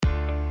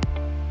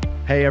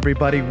Hey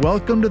everybody,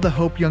 welcome to the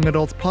Hope Young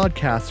Adults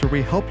podcast, where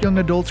we help young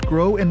adults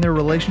grow in their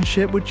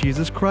relationship with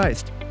Jesus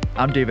Christ.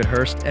 I'm David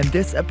Hurst, and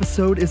this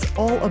episode is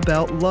all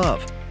about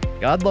love.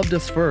 God loved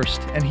us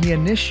first, and He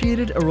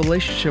initiated a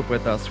relationship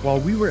with us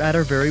while we were at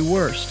our very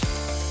worst.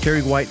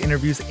 Carrie White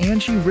interviews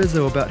Angie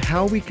Rizzo about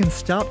how we can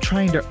stop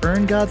trying to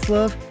earn God's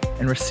love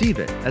and receive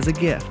it as a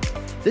gift.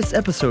 This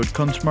episode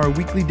comes from our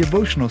weekly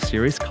devotional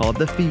series called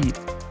The Feed.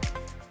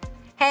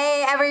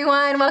 Hey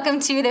everyone, welcome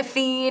to The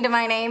Feed.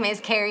 My name is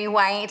Carrie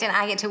White, and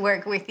I get to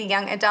work with the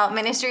Young Adult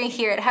Ministry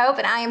here at Hope,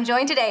 and I am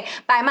joined today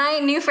by my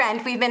new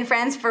friend. We've been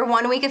friends for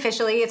 1 week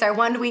officially. It's our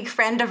 1 week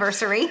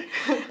friend-iversary.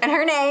 And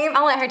her name,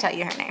 I'll let her tell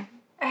you her name.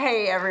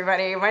 Hey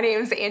everybody, my name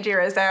is Angie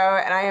Rizzo,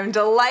 and I am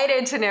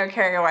delighted to know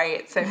Carrie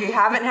White. So if you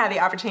haven't had the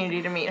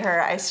opportunity to meet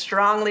her, I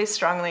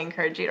strongly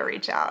encourage you to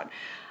reach out.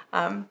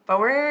 But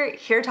we're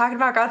here talking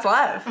about God's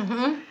love.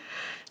 Mm-hmm.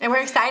 And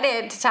we're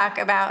excited to talk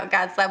about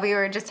God's love. We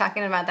were just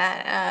talking about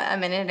that a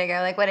minute ago,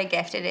 like what a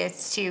gift it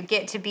is to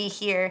get to be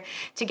here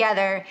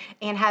together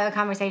and have a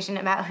conversation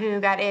about who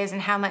God is and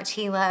how much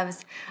He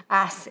loves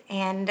us.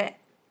 And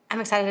I'm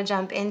excited to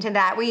jump into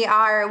that. We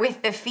are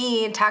with The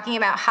Feed talking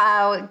about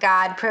how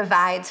God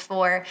provides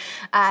for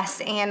us,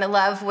 and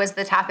love was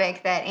the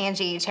topic that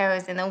Angie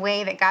chose, in the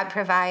way that God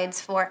provides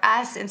for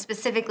us, and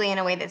specifically in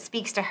a way that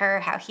speaks to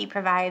her, how He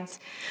provides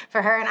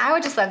for her. And I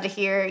would just love to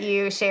hear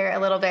you share a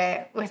little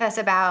bit with us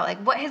about, like,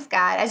 what has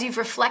God, as you've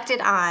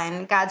reflected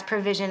on God's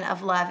provision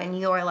of love in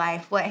your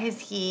life, what has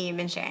He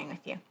been sharing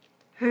with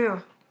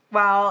you?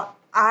 Well,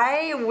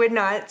 I would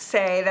not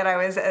say that I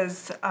was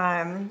as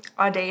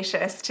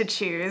audacious to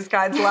choose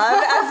God's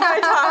love as my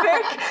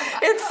topic.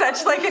 It's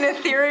such like an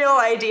ethereal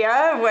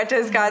idea of what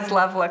does God's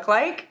love look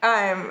like.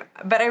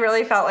 But I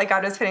really felt like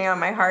God was putting it on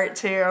my heart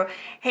to,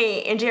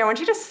 hey, Angie, I want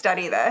you to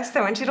study this.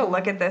 I want you to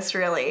look at this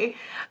really.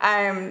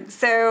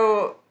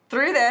 So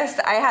through this,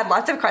 I had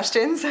lots of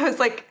questions. I was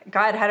like,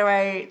 God, how do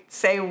I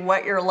say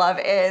what your love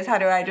is? How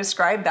do I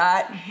describe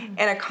that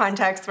in a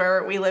context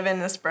where we live in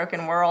this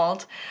broken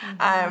world?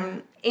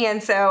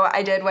 And so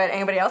I did what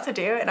anybody else would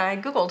do, and I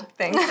Googled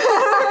things.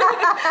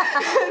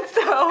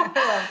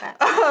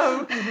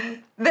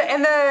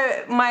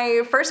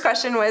 My first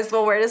question was,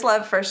 well, where does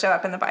love first show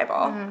up in the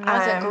Bible?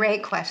 That's a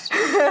great question.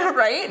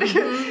 Right?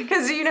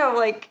 Because,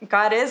 like,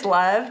 God is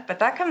love, but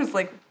that comes,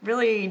 like,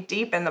 really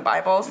deep in the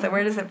Bible. So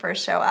where does it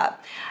first show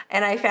up?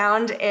 And I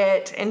found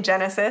it in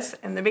Genesis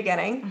in the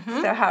beginning.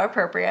 So how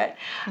appropriate.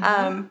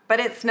 But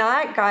it's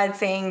not God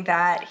saying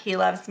that He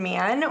loves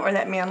man or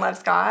that man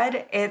loves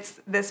God. It's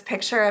this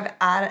picture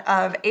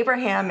of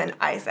Abraham and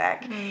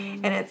Isaac.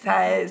 And it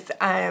says,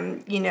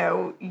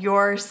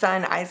 your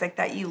son Isaac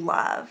that you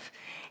love.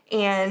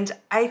 And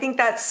I think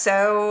that's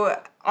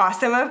so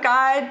awesome of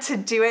God to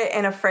do it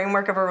in a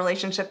framework of a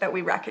relationship that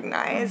we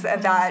recognize,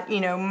 of that,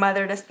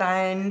 mother to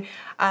son,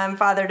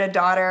 father to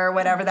daughter,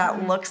 whatever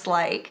that looks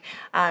like.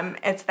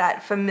 It's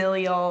that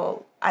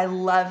familial, I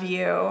love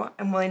you,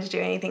 I'm willing to do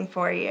anything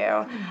for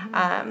you.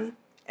 And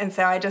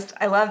so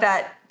I love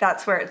that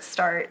that's where it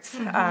starts,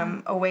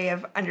 a way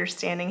of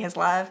understanding His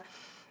love.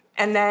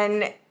 And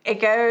then it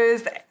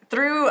goes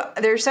through,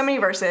 there's so many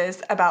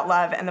verses about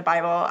love in the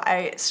Bible.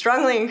 I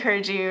strongly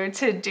encourage you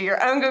to do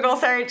your own Google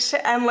search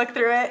and look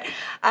through it.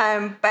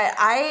 But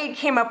I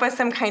came up with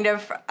some kind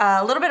of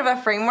a little bit of a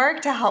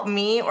framework to help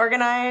me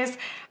organize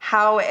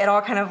how it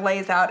all kind of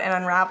lays out and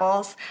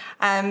unravels.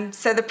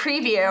 So the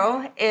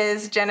preview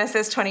is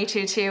Genesis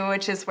 22:2,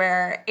 which is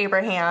where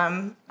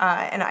Abraham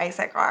and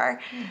Isaac are.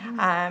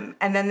 And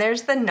then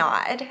there's the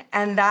nod,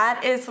 and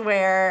that is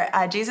where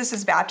Jesus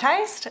is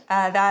baptized.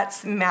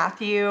 That's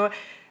Matthew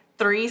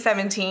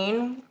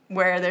 3:17,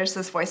 where there's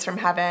this voice from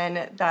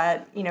heaven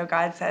that,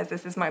 God says,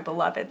 this is my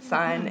beloved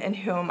son in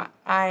whom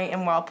I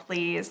am well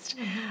pleased.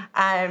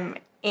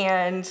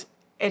 And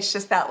it's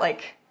just that,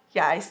 like,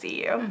 yeah, I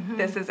see you.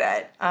 This is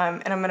it.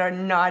 And I'm going to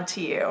nod to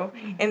you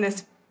in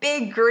this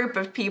big group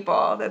of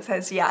people that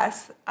says,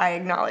 yes, I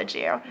acknowledge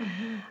you.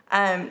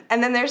 And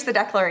then there's the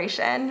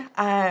declaration.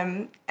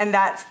 And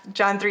that's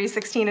John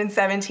 3:16 and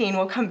 17.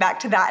 We'll come back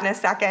to that in a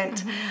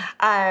second.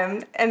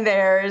 And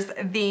there's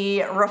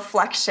the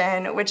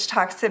reflection, which is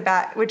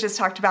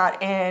talked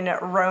about in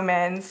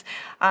Romans,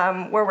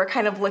 where we're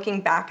kind of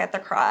looking back at the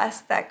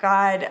cross, that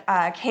God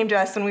came to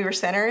us when we were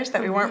sinners,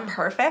 that we weren't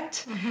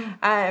perfect,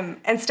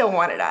 and still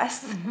wanted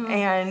us.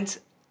 And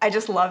I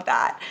just love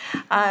that.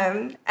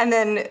 And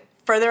then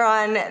further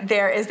on,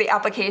 there is the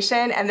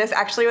application, and this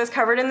actually was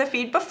covered in the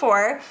feed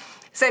before.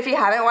 So if you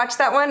haven't watched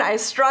that one, I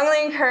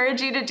strongly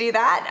encourage you to do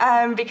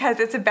that, because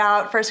it's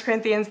about 1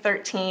 Corinthians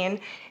 13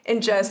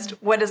 and just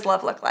what does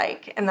love look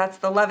like. And that's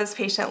the love is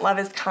patient, love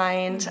is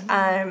kind,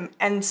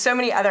 and so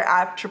many other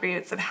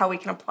attributes of how we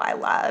can apply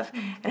love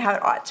and how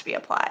it ought to be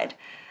applied.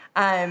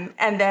 And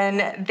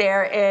then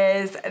there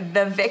is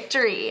the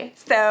victory.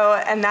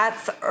 And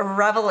that's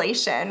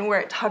Revelation, where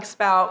it talks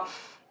about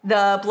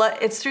the blood.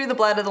 It's through the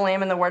blood of the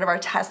Lamb and the word of our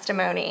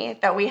testimony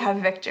that we have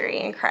victory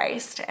in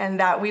Christ, and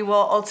that we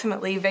will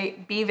ultimately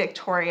be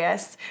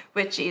victorious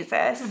with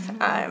Jesus.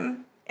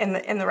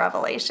 in the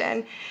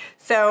Revelation.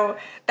 So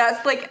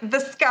that's like the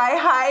sky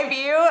high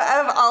view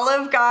of all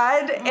of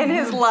God and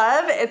his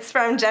love. It's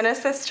from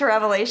Genesis to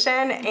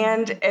Revelation,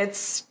 and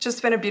it's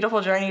just been a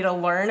beautiful journey to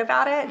learn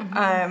about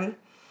it.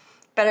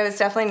 But I was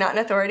definitely not an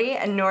authority,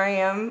 and nor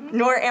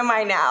am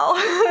I now.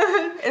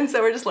 And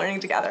so we're just learning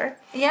together.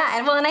 Yeah,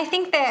 and I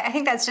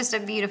think that's just a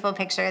beautiful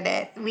picture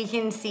that we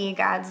can see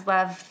God's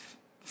love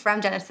from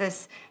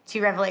Genesis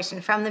to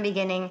Revelation, from the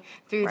beginning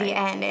through the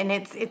end. And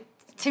it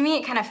to me,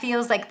 it kind of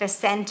feels like the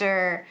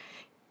center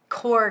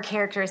core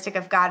characteristic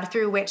of God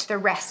through which the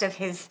rest of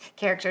his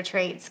character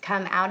traits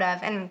come out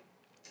of. And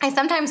I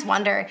sometimes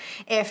wonder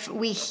if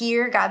we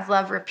hear God's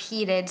love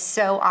repeated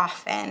so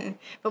often,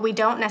 but we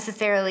don't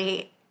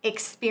necessarily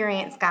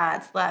experience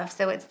God's love.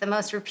 So it's the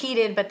most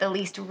repeated but the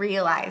least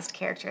realized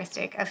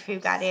characteristic of who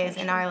God is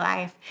in our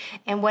life,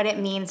 and what it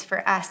means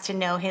for us to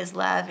know his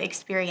love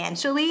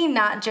experientially,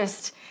 not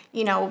just,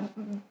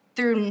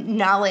 through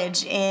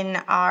knowledge in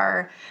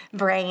our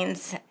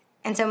brains.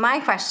 And so my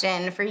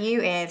question for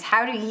you is,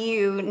 how do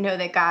you know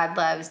that God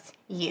loves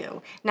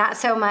you? Not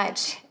so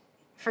much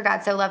for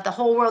God so loved the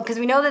whole world, because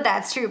we know that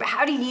that's true, but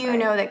how do you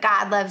know that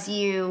God loves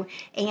you,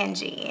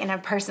 Angie, in a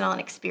personal and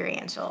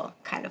experiential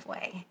kind of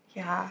way?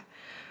 Yeah.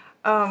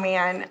 Oh,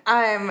 man.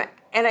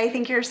 And I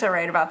think you're so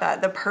right about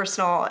that, the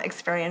personal,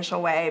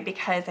 experiential way,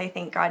 because I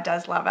think God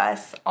does love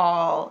us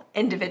all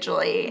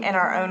individually in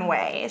our own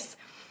ways.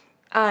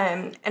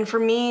 And for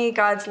me,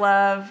 God's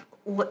love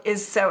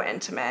is so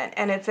intimate,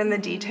 and it's in the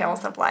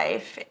details of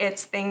life.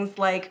 It's things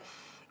like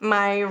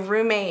my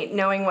roommate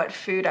knowing what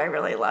food I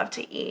really love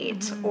to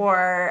eat,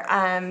 or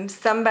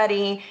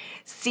somebody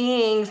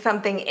seeing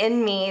something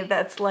in me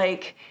that's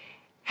like,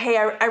 hey,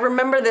 I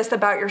remember this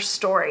about your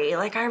story.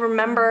 Like, I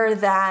remember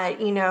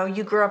that,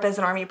 you grew up as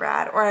an Army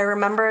brat, or I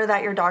remember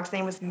that your dog's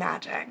name was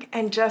Magic.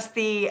 And just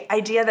the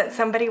idea that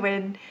somebody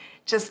would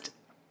just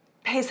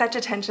pay such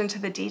attention to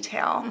the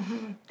detail.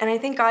 And I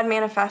think God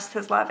manifests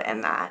his love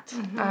in that.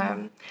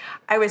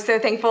 I was so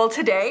thankful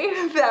today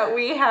that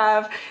we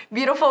have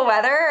beautiful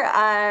weather.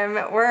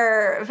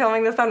 We're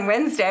filming this on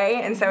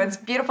Wednesday, and so it's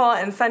beautiful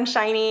and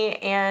sunshiny,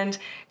 and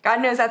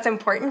God knows that's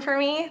important for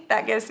me.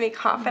 That gives me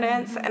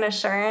confidence and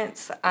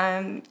assurance,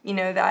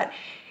 that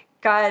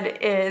God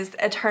is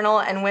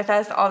eternal and with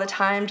us all the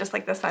time, just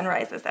like the sun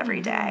rises every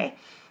day.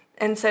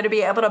 And so to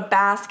be able to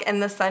bask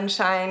in the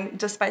sunshine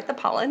despite the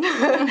pollen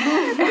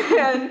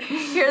and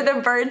hear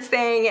the birds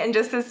sing and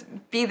just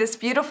be this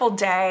beautiful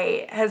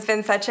day has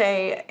been such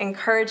a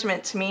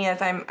encouragement to me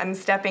as I'm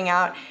stepping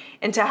out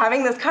into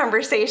having this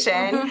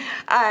conversation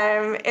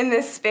in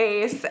this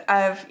space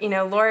of,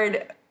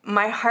 Lord,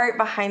 my heart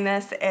behind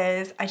this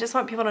is I just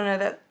want people to know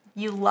that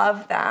you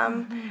love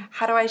them.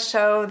 How do I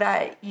show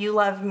that you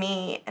love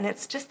me? And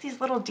it's just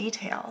these little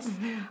details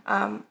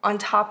on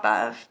top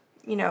of,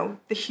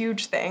 the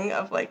huge thing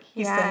of like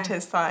he sent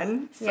his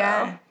son. So.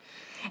 Yeah.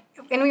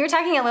 And we were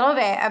talking a little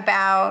bit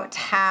about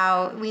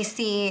how we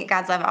see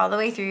God's love all the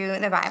way through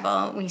the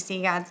Bible. We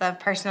see God's love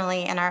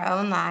personally in our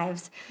own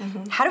lives.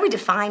 How do we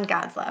define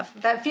God's love?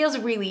 That feels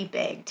really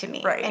big to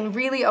me, and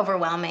really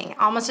overwhelming,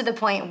 almost to the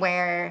point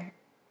where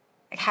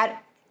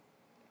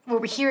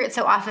we hear it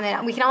so often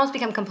that we can almost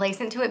become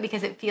complacent to it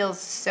because it feels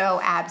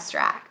so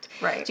abstract.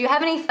 Right. Do you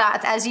have any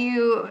thoughts as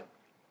you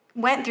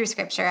went through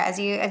Scripture, as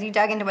you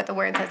dug into what the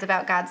Word says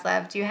about God's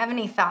love? Do you have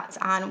any thoughts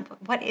on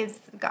what is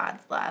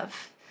God's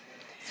love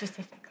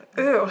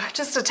specifically? Ooh,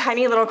 just a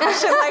tiny little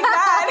question like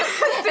that.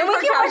 And we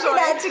can work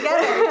that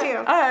together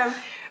too.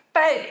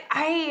 But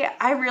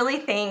I really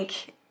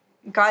think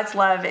God's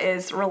love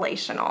is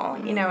relational.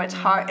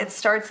 It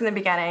starts in the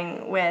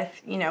beginning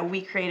with,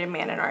 we created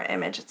man in our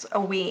image. It's a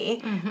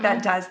we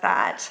that does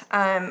that.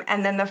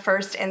 And then the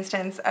first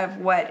instance of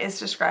what is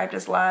described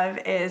as love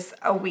is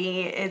a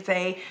we. It's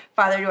a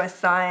father to a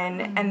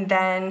son. And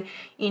then,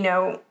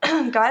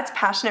 God's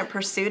passionate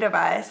pursuit of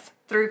us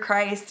through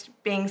Christ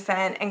being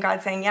sent and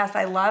God saying, yes,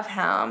 I love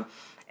him.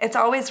 It's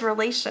always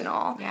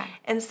relational. Yeah.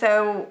 And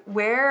so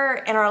where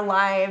in our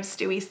lives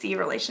do we see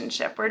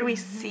relationship? Where do we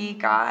see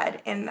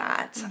God in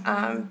that?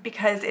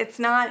 Because it's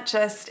not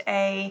just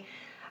everything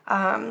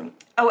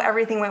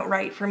went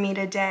right for me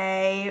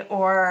today,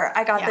 or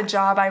I got the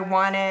job I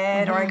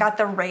wanted, or I got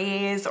the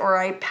raise, or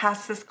I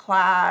passed this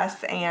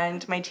class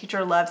and my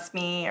teacher loves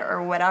me,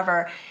 or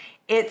whatever.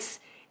 It's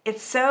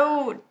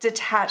so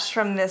detached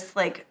from this,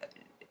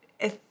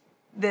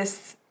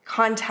 this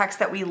context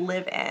that we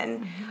live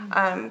in.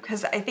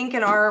 Because I think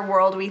in our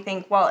world we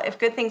think, well, if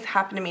good things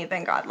happen to me,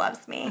 then God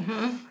loves me.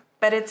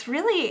 But it's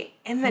really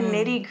in the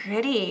nitty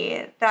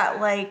gritty that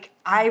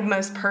I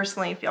most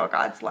personally feel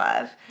God's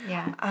love.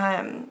 Yeah.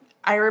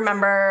 I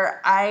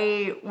remember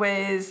I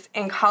was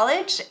in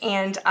college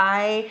and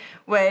I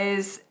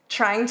was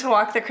trying to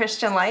walk the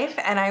Christian life,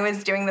 and I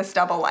was doing this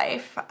double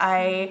life.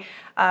 I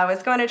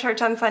was going to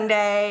church on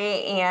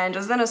Sunday and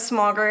was in a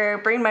small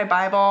group, reading my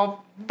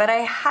Bible, but I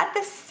had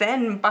this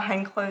sin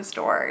behind closed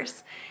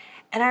doors.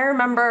 And I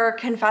remember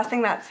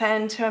confessing that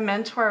sin to a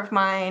mentor of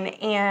mine,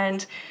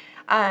 and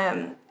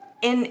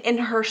in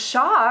her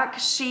shock,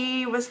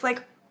 she was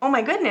like, oh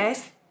my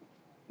goodness,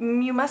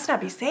 you must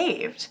not be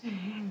saved.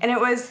 And it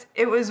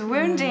was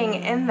wounding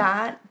in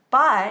that.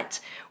 But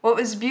what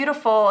was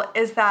beautiful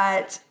is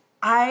that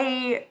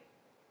I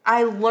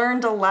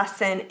learned a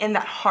lesson in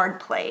that hard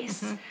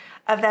place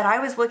of that I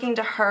was looking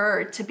to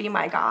her to be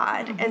my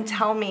God and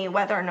tell me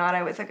whether or not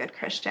I was a good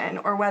Christian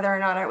or whether or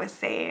not I was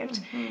saved.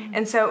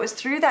 And so it was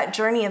through that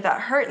journey of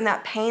that hurt and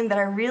that pain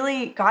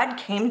that God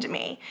came to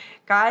me.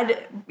 God,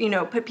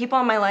 put people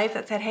in my life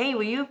that said, hey,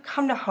 will you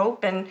come to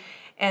Hope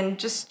and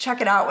just check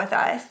it out with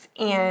us?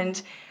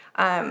 And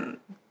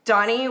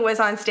Donnie was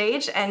on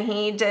stage and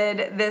he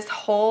did this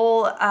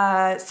whole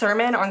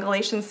sermon on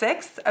Galatians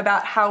 6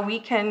 about how we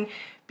can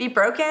be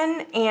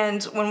broken,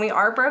 and when we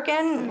are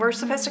broken, we're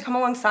supposed to come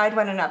alongside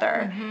one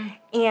another.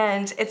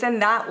 And it's in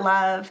that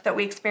love that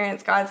we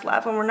experience God's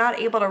love when we're not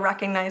able to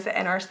recognize it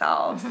in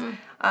ourselves,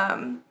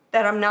 that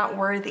I'm not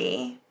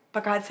worthy.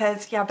 But God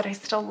says, yeah, but I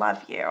still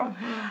love you.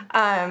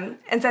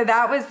 And so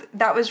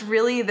that was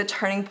really the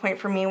turning point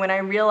for me when I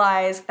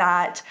realized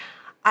that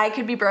I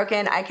could be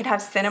broken, I could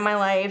have sin in my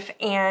life,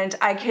 and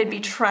I could be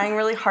trying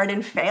really hard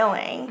and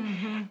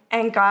failing.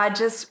 And God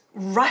just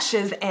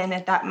rushes in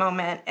at that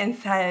moment and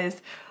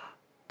says,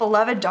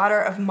 beloved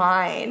daughter of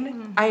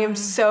mine, I am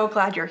so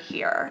glad you're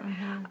here.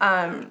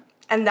 And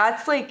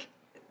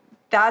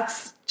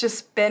that's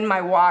just been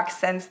my walk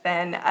since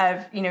then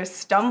of,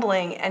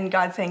 stumbling and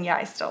God saying, yeah,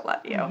 I still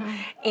love you.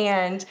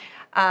 And,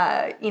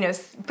 I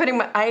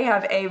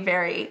have a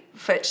very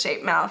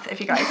foot-shaped mouth,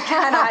 if you guys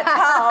cannot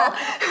tell.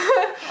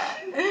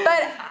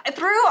 But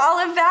through all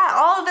of that,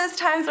 all of those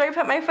times where I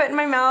put my foot in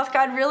my mouth,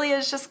 God really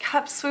has just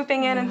kept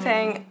swooping in and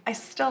saying, I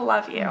still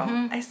love you.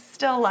 I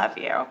still love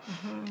you.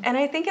 And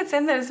I think it's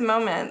in those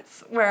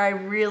moments where I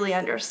really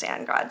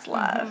understand God's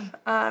love,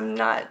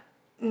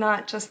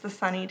 not just the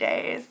sunny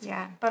days,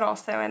 but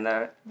also in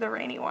the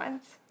rainy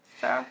ones.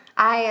 So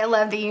I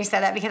love that you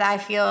said that because I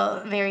feel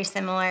very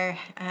similar.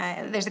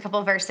 There's a couple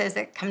of verses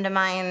that come to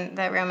mind,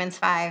 the Romans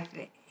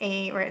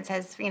 5:8, where it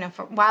says,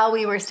 for while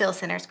we were still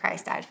sinners,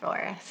 Christ died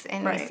for us.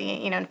 And we see,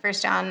 in 1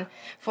 John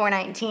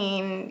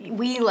 4:19,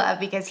 we love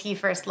because he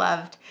first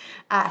loved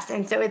us.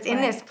 And so it's in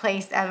this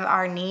place of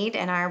our need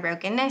and our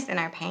brokenness and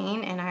our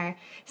pain and our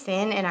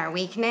sin and our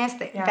weakness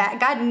that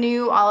God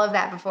knew all of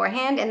that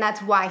beforehand. And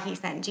that's why he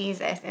sent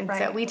Jesus. And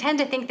so we tend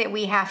to think that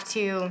we have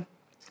to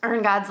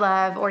earn God's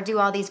love or do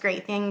all these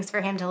great things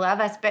for him to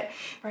love us, but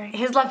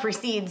his love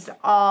precedes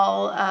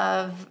all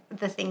of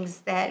the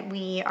things that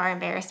we are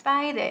embarrassed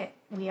by, that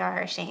we are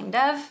ashamed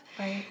of.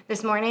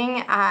 This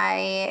morning,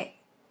 I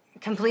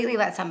completely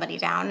let somebody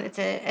down. It's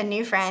a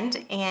new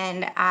friend,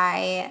 and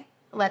I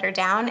let her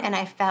down, and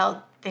I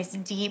felt this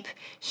deep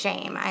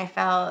shame. I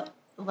felt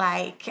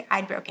like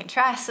I'd broken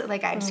trust,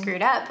 like I'd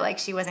screwed up, like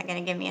she wasn't going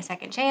to give me a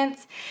second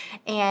chance.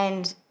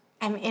 And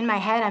in my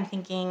head, I'm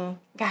thinking,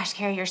 gosh,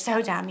 Carrie, you're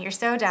so dumb. You're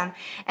so dumb.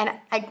 And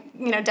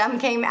dumb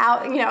came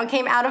out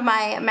of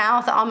my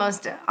mouth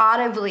almost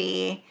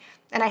audibly.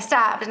 And I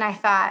stopped and I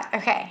thought,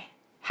 okay,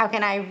 how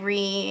can I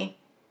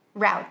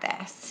reroute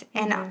this?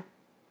 And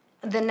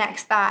the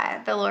next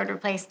thought, the Lord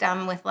replaced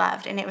dumb with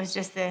loved. And it was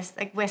just this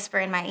whisper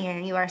in my ear,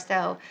 you are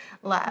so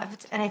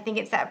loved. And I think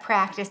it's that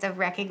practice of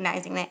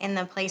recognizing that in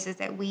the places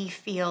that we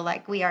feel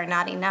like we are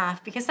not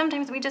enough, because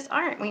sometimes we just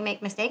aren't. We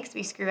make mistakes,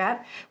 we screw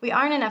up, we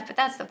aren't enough, but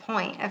that's the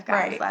point of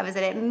God's love, is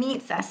that it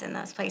meets us in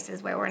those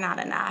places where we're not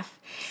enough.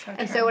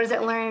 So what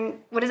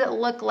does it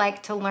look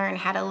like to learn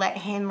how to let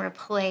him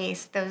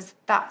replace those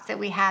thoughts that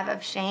we have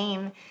of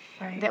shame,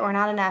 that we're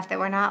not enough, that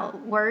we're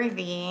not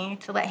worthy,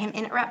 to let him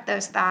interrupt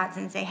those thoughts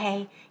and say,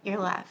 hey, you're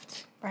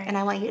loved. And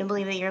I want you to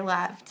believe that you're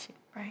loved.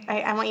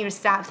 I want you to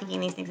stop thinking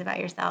these things about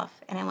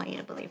yourself, and I want you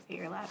to believe that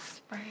you're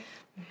loved.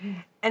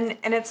 And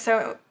it's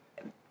so,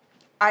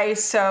 I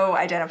so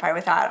identify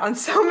with that on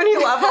so many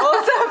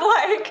levels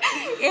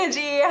of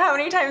Angie, how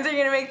many times are you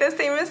going to make the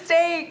same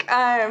mistake?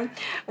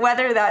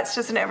 Whether that's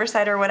just an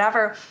oversight or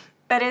whatever.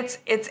 But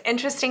it's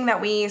interesting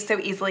that we so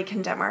easily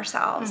condemn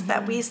ourselves,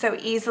 that we so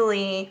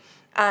easily...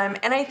 and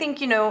I think,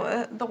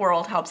 the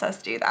world helps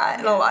us do that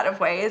in a lot of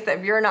ways. That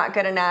if you're not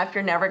good enough,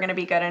 you're never going to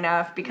be good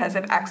enough because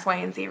of X, Y,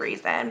 and Z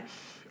reason.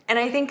 And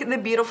I think the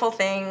beautiful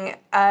thing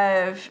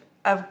of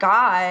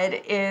God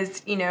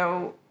is,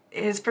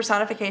 his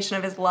personification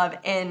of his love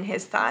in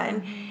his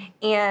son.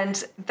 And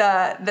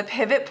the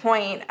pivot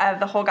point of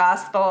the whole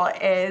gospel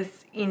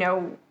is,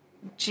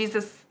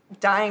 Jesus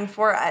dying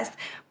for us.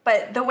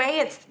 But the way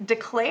it's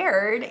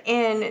declared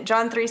in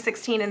John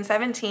 3:16 and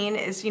 17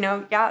 is,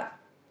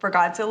 for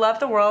God so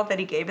loved the world that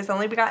he gave his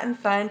only begotten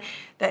son,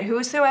 that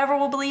whosoever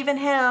will believe in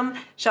him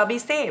shall be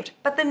saved.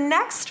 But the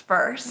next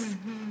verse,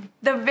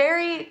 the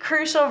very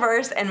crucial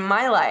verse in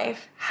my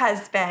life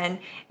has been,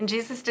 and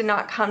Jesus did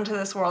not come to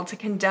this world to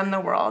condemn the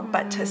world,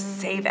 but to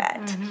save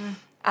it.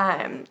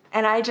 And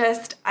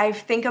I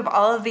think of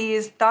all of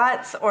these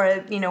thoughts or,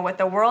 what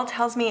the world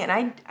tells me,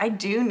 and I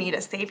do need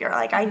a savior.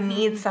 I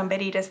need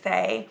somebody to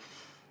say,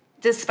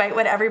 despite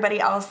what everybody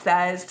else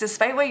says,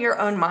 despite what your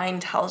own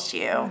mind tells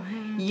you,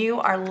 you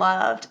are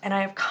loved and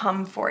I have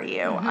come for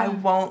you. I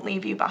won't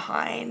leave you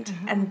behind.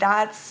 And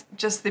that's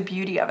just the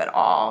beauty of it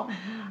all.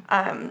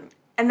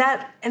 And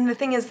the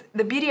thing is,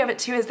 the beauty of it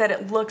too is that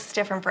it looks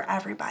different for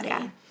everybody.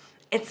 Yeah.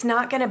 It's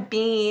not going to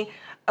be,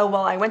 oh,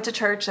 well, I went to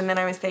church and then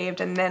I was saved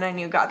and then I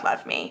knew God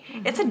loved me.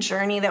 Mm-hmm. It's a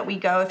journey that we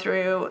go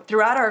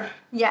throughout our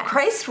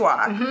Christ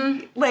walk.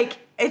 Mm-hmm. Like,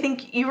 I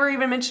think you were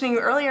even mentioning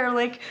earlier,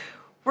 like,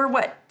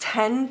 we're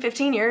 10,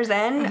 15 years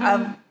in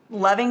of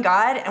loving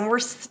God, and we're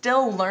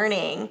still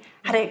learning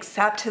how to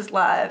accept his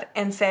love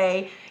and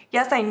say,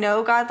 yes, I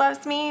know God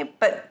loves me,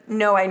 but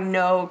no, I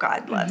know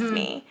God loves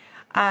me.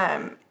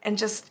 And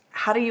just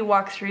how do you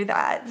walk through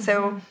that?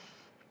 So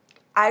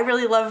I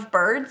really love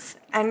birds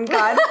and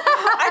God.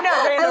 I know.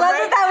 I love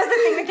that was the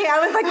thing that came. I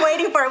was like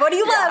waiting for it. What do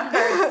you love?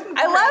 Birds.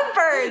 I love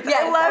birds.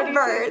 Yes, I love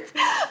birds.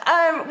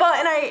 Well,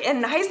 and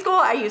in high school,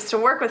 I used to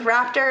work with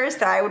raptors.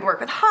 So I would work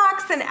with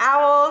hawks and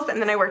owls,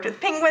 and then I worked with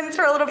penguins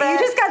for a little bit. You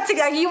just got to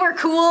go. You were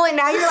cool, and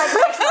now you're like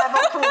next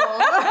level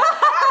cool.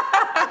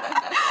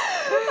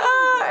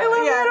 I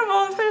love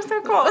animals. They're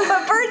so cool.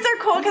 But birds are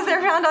cool because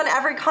they're found on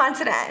every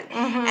continent.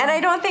 And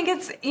I don't think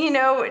it's,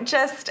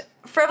 just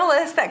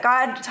frivolous that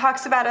God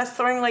talks about us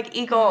soaring like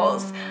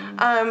eagles,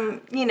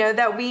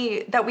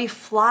 that we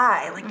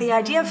fly. Like the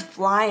idea of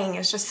flying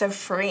is just so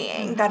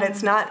freeing that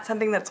it's not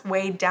something that's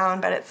weighed down,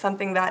 but it's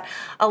something that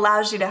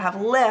allows you to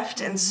have lift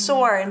and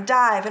soar and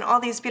dive and all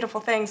these beautiful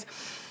things.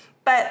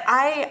 But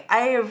I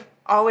have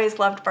always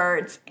loved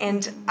birds,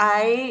 and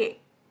I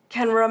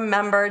can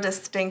remember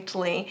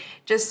distinctly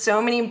just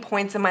so many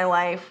points in my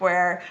life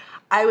where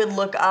I would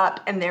look up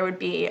and there would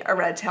be a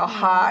red-tailed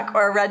hawk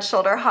or a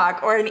red-shouldered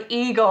hawk or an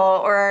eagle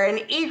or an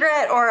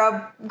egret or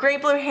a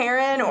great blue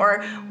heron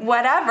or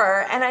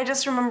whatever. And I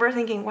just remember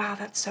thinking, wow,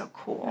 that's so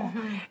cool.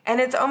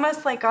 And it's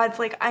almost like God's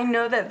like, I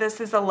know that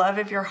this is a love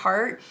of your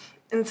heart,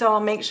 and so I'll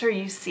make sure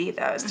you see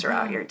those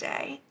throughout your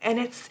day. And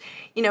it's,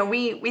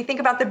 we think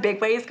about the big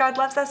ways God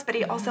loves us, but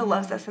he also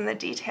loves us in the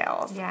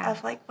details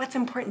of like, what's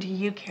important to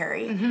you,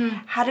 Carrie?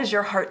 How does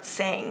your heart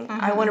sing?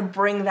 I want to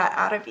bring that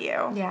out of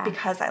you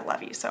because I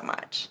love you so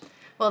much.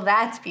 Well,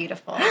 that's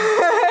beautiful.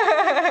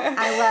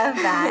 I love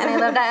that. And I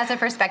love that as a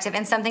perspective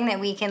and something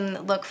that we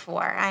can look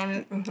for.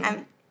 I'm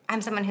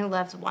someone who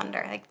loves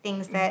wonder, like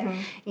things that,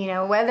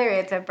 whether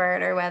it's a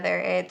bird or whether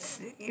it's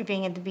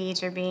being at the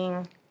beach or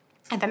being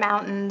at the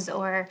mountains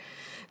or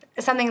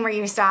something where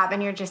you stop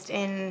and you're just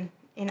in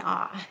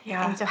awe.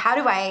 Yeah. And so how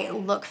do I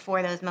look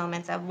for those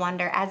moments of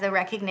wonder as a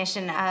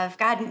recognition of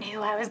God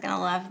knew I was going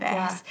to love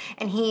this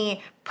and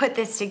he put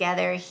this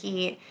together.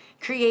 He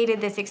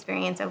created this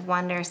experience of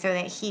wonder so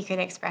that he could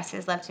express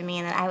his love to me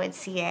and that I would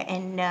see it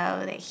and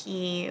know that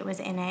he was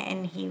in it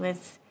and he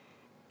was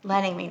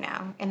letting me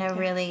know in a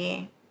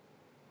really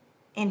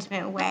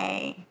intimate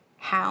way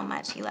how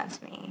much he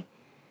loves me.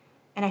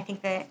 And I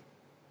think that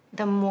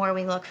the more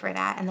we look for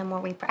that and the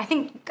more I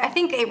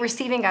think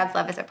receiving God's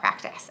love is a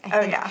practice. I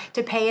think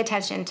to pay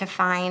attention, to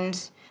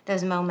find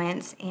those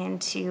moments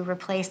and to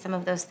replace some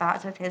of those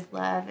thoughts with his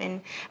love.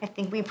 And I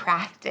think we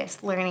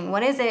practice learning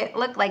what does it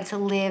look like to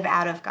live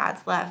out of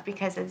God's love,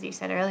 because as you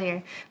said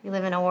earlier, we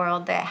live in a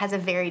world that has a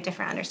very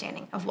different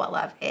understanding of what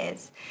love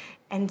is.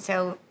 And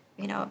so,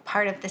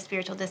 part of the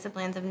spiritual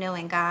disciplines of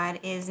knowing God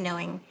is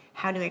knowing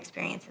how to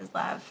experience his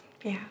love.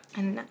 Yeah.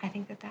 And I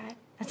think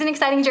that's an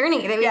exciting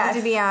journey that we get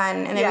to be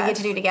on and that we get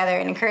to do together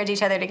and encourage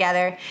each other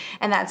together.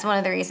 And that's one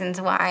of the reasons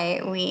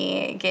why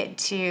we get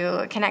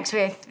to connect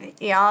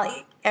with y'all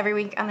every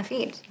week on the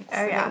feed so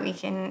that we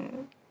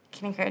can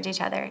encourage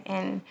each other.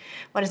 And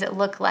what does it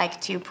look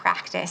like to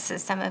practice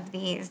some of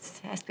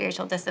these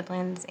spiritual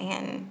disciplines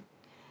and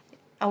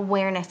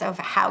awareness of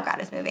how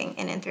God is moving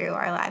in and through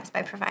our lives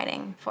by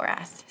providing for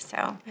us.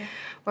 So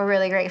we're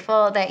really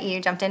grateful that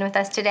you jumped in with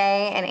us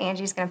today, and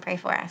Angie's going to pray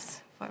for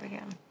us before we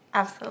go.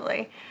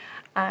 Absolutely.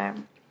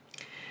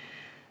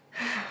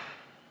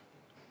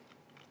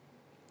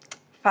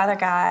 Father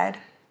God,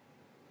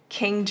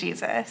 King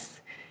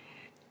Jesus,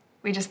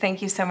 we just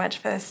thank you so much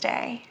for this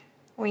day.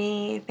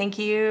 We thank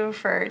you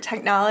for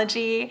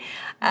technology.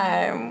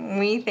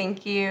 We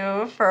thank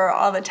you for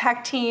all the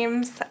tech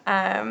teams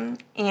and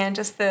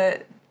just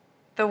the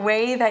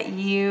way that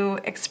you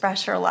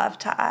express your love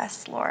to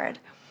us, Lord,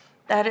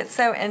 that it's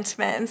so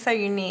intimate and so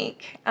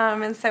unique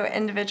and so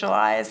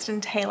individualized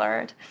and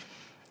tailored.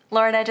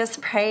 Lord, I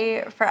just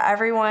pray for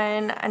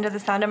everyone under the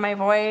sound of my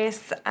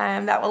voice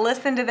that will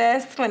listen to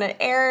this when it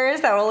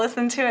airs, that will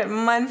listen to it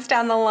months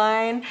down the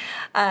line,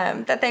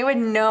 that they would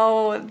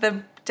know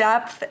the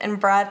depth and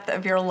breadth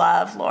of your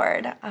love,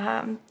 Lord.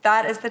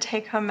 That is the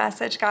take-home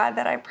message, God,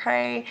 that I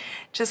pray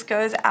just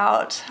goes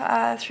out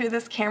through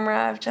this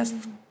camera of just,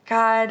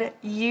 God,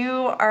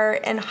 you are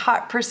in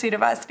hot pursuit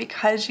of us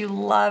because you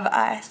love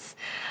us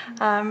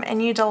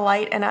and you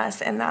delight in us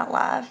in that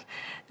love.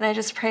 And I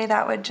just pray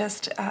that would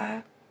just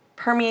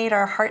permeate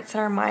our hearts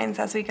and our minds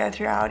as we go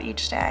throughout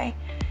each day.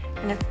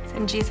 And it's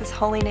in Jesus'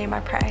 holy name I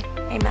pray.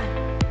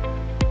 Amen.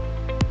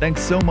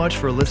 Thanks so much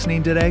for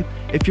listening today.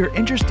 If you're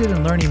interested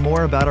in learning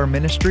more about our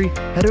ministry,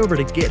 head over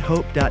to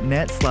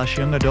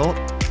gethope.net/youngadult.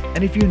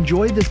 And if you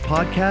enjoyed this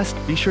podcast,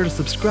 be sure to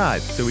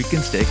subscribe so we can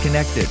stay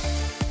connected.